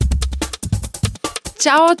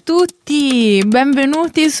Ciao a tutti,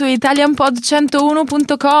 benvenuti su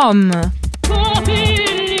italianpod101.com.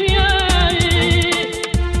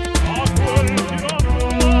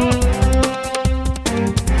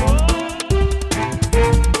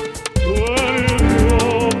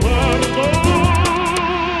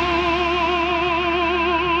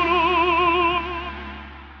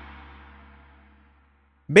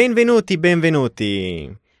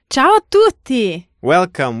 Benvenuti. Ciao a tutti.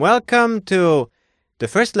 Welcome to the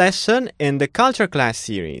first lesson in the culture class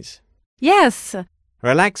series. Yes.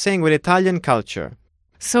 Relaxing with Italian culture.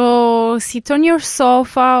 So sit on your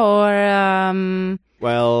sofa or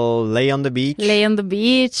lay on the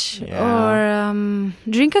beach. Or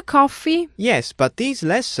drink a coffee. Yes, but these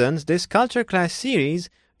lessons, this culture class series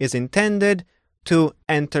is intended to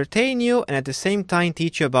entertain you and at the same time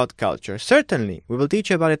teach you about culture. Certainly, we will teach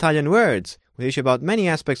you about Italian words. We teach you about many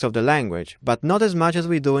aspects of the language, but not as much as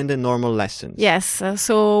we do in the normal lessons. Yes,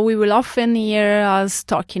 so we will often hear us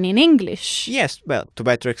talking in English. Yes, well, to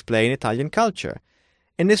better explain Italian culture.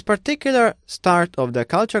 In this particular start of the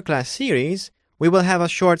culture class series, we will have a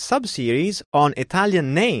short sub-series on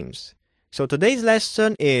Italian names. So today's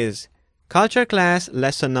lesson is culture class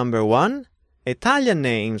lesson number 1, Italian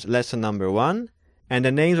names lesson number 1, and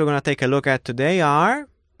the names we're going to take a look at today are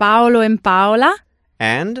Paolo and Paola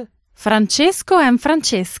and Francesco and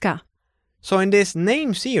Francesca. So in this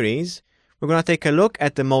name series, we're going to take a look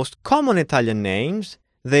at the most common Italian names,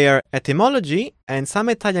 their etymology, and some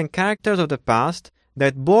Italian characters of the past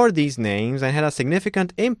that bore these names and had a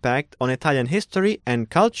significant impact on Italian history and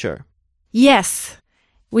culture. Yes,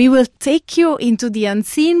 we will take you into the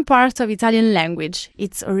unseen part of Italian language,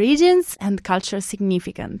 its origins and cultural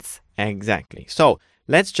significance. Exactly. So,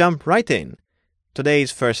 let's jump right in.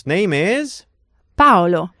 Today's first name is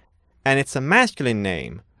Paolo. And it's a masculine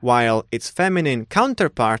name, while its feminine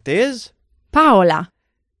counterpart is Paola.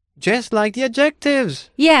 Just like the adjectives.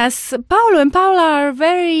 Yes, Paolo and Paola are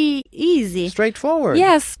very easy. Straightforward.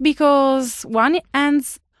 Yes, because one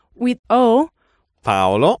ends with O.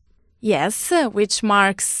 Paolo. Yes, which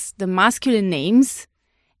marks the masculine names.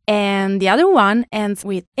 And the other one ends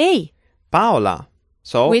with A. Paola.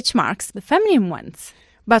 So, which marks the feminine ones.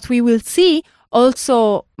 But we will see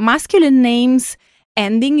also masculine names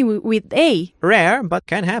ending with A. Rare, but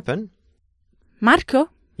can happen. Marco?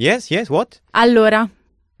 Yes, what? Allora,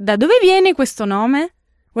 da dove viene questo nome?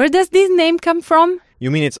 Where does this name come from? You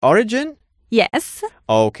mean its origin? Yes.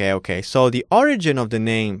 Okay. So the origin of the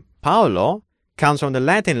name Paolo comes from the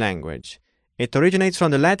Latin language. It originates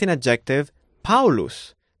from the Latin adjective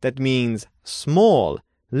Paulus, that means small,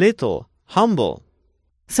 little, humble.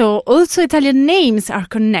 So also Italian names are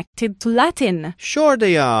connected to Latin. Sure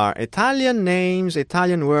they are. Italian names,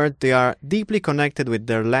 Italian words, they are deeply connected with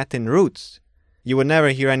their Latin roots. You would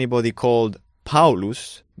never hear anybody called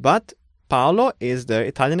Paulus, but Paolo is the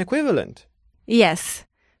Italian equivalent. Yes.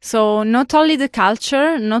 So not only the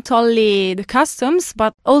culture, not only the customs,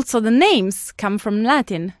 but also the names come from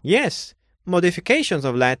Latin. Yes. Modifications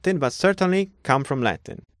of Latin, but certainly come from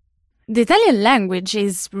Latin. The Italian language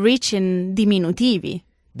is rich in diminutivi.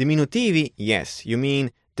 Diminutivi, yes, you mean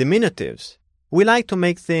diminutives. We like to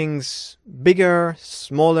make things bigger,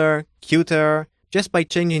 smaller, cuter, just by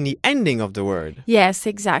changing the ending of the word. Yes,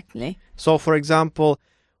 exactly. So, for example,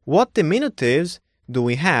 what diminutives do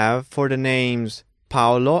we have for the names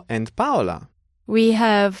Paolo and Paola? We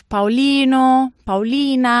have Paolino,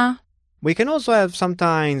 Paolina. We can also have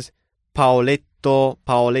sometimes Paoletto,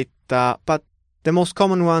 Paoletta, but the most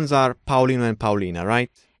common ones are Paolino and Paolina, right?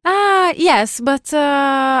 Yes, but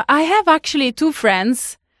I have actually two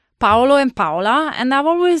friends, Paolo and Paola, and I've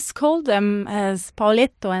always called them as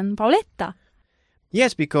Paoletto and Paoletta.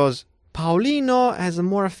 Yes, because Paolino has a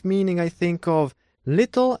more of meaning, I think, of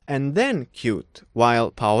little and then cute,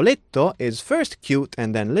 while Paoletto is first cute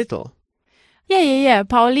and then little. Yeah.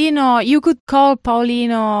 Paolino, you could call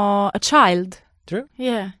Paolino a child. True.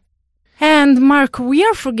 Yeah. And Mark, we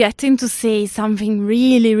are forgetting to say something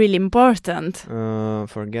really, really important.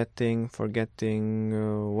 Forgetting.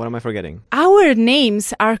 What am I forgetting? Our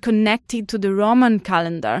names are connected to the Roman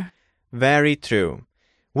calendar. Very true.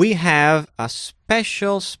 We have a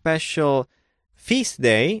special feast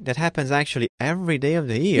day that happens actually every day of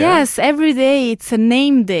the year. Yes, every day it's a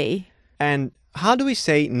name day. And how do we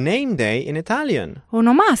say name day in Italian?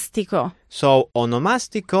 Onomastico. So,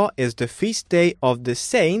 onomastico is the feast day of the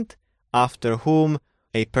saint after whom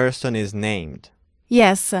a person is named.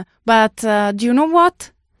 Yes, but do you know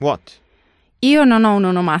what? What? Io non ho un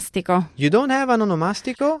onomastico. You don't have an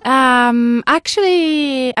onomastico?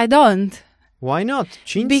 Actually, I don't. Why not?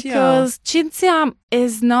 Cinzia? Because Cinzia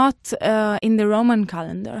is not in the Roman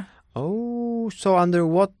calendar. Oh, Oh, so under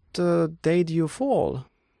what day do you fall?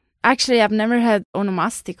 Actually, I've never had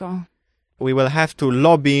onomastico. We will have to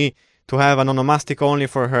lobby to have an onomastico only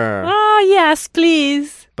for her. Oh, yes,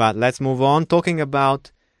 please. But let's move on, talking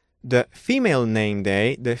about the female name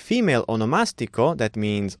day. The female onomastico, that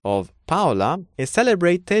means of Paola, is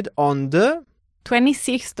celebrated on the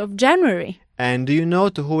 26th of January. And do you know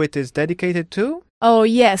to who it is dedicated to? Oh,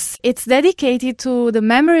 yes. It's dedicated to the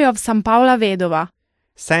memory of San Paola Vedova.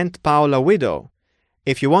 Saint Paola Widow.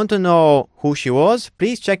 If you want to know who she was,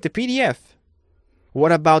 please check the PDF.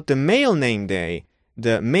 What about the male name day?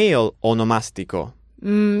 The male onomastico.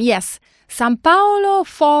 Yes. San Paolo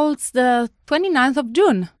falls the 29th of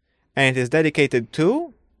June. And it is dedicated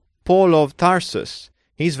to Paul of Tarsus.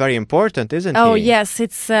 He's very important, isn't he? Oh, yes.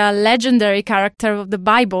 It's a legendary character of the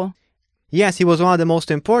Bible. Yes, he was one of the most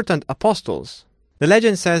important apostles. The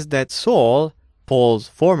legend says that Saul, Paul's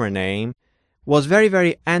former name, was very,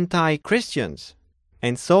 very anti-Christians.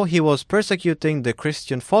 And so he was persecuting the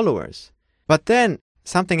Christian followers. But then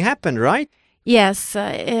something happened, right? Yes,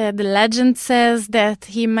 the legend says that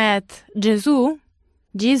he met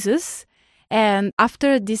Jesus, and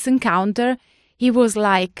after this encounter, he was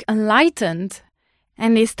like enlightened,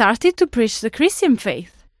 and he started to preach the Christian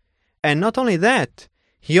faith. And not only that,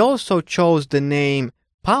 he also chose the name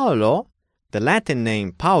Paolo, the Latin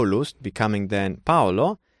name Paulus, becoming then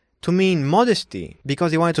Paolo, to mean modesty,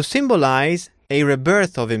 because he wanted to symbolize a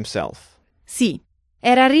rebirth of himself. Sì,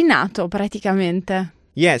 era rinato praticamente.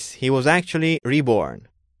 Yes, he was actually reborn.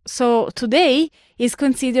 So today is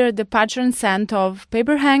considered the patron saint of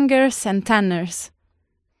paper hangers and tanners.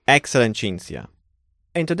 Excellent, Cinzia.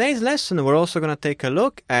 In today's lesson, we're also going to take a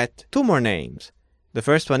look at two more names. The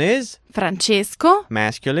first one is Francesco,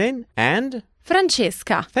 masculine, and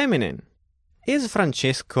Francesca. feminine. Is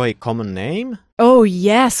Francesco a common name? Oh,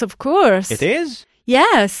 yes, of course. It is?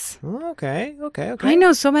 Yes. Okay. I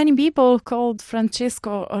know so many people called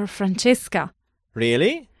Francesco or Francesca.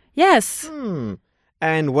 Really? Yes.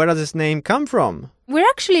 And where does this name come from? We're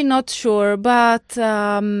actually not sure, but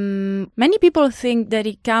many people think that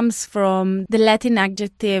it comes from the Latin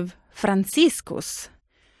adjective Franciscus,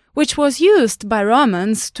 which was used by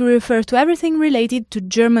Romans to refer to everything related to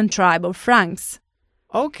German tribe of Franks.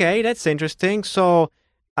 Okay, that's interesting. So,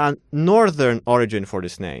 a northern origin for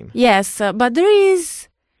this name. Yes, but there is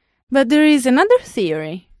another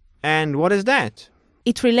theory. And what is that?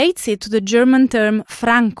 It relates it to the German term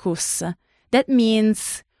Francus. That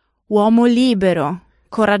means uomo libero,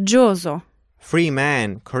 coraggioso. Free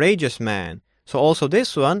man, courageous man. So also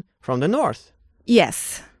this one from the north.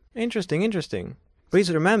 Yes. Interesting.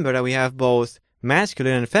 Please remember that we have both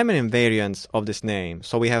masculine and feminine variants of this name.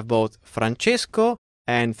 So we have both Francesco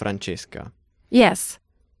and Francesca. Yes.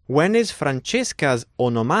 When is Francesca's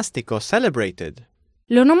onomastico celebrated?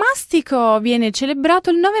 L'onomastico viene celebrato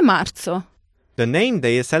il 9 marzo. The name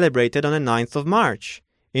day is celebrated on the 9th of March,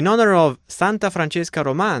 in honor of Santa Francesca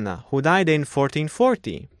Romana, who died in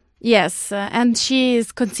 1440. Yes, and she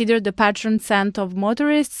is considered the patron saint of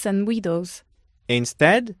motorists and widows.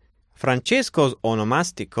 Instead, Francesco's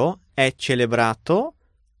onomastico è celebrato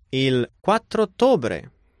il 4 ottobre.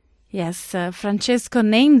 Yes, Francesco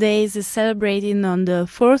name day is celebrated on the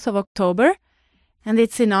 4th of October, and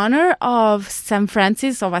it's in honor of San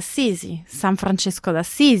Francis of Assisi, San Francesco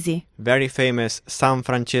d'Assisi. Very famous San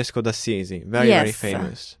Francesco d'Assisi. Very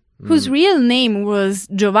famous. Whose real name was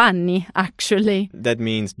Giovanni, actually. That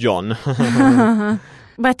means John.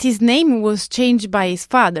 But his name was changed by his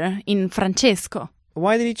father in Francesco.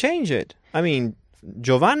 Why did he change it? I mean,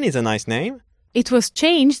 Giovanni is a nice name. It was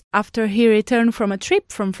changed after he returned from a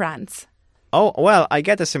trip from France. Oh, well, I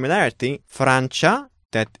get a similarity. Francia,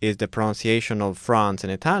 that is the pronunciation of France in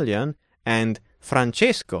Italian, and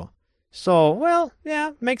Francesco. So, well,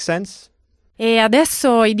 yeah, makes sense. E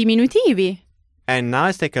adesso I diminutivi. And now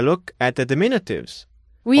let's take a look at the diminutives.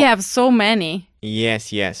 We have so many.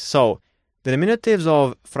 Yes. So, the diminutives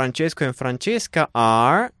of Francesco and Francesca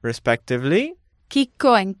are, respectively,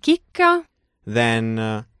 Chicco and Chicca.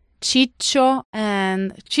 Then Ciccio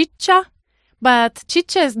and Ciccia. But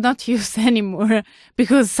Ciccia is not used anymore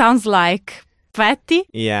because it sounds like fatty.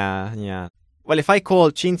 Yeah. Well, if I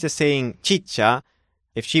call Cinzia saying Ciccia,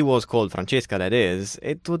 if she was called Francesca, that is,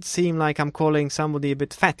 it would seem like I'm calling somebody a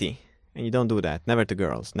bit fatty. And you don't do that. Never to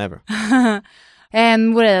girls. Never.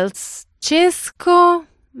 And what else? Cesco.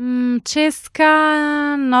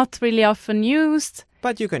 Cesca, not really often used.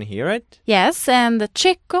 But you can hear it. Yes, and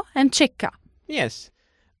Cecco and Cecca. Yes.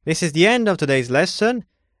 This is the end of today's lesson.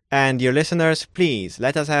 And dear listeners, please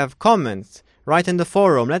let us have comments write in the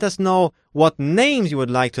forum. Let us know what names you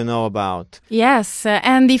would like to know about. Yes,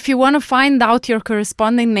 and if you want to find out your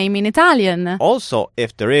corresponding name in Italian. Also,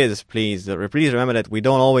 if there is, please remember that we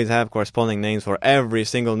don't always have corresponding names for every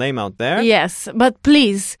single name out there. Yes, but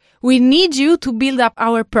please, we need you to build up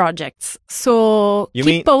our projects. So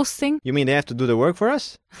keep posting. You mean they have to do the work for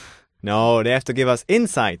us? No, they have to give us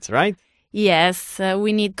insights, right? Yes,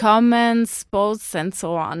 we need comments, posts, and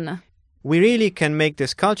so on. We really can make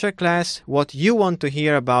this culture class what you want to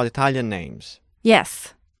hear about Italian names.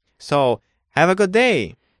 Yes. So, have a good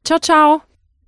day. Ciao, ciao.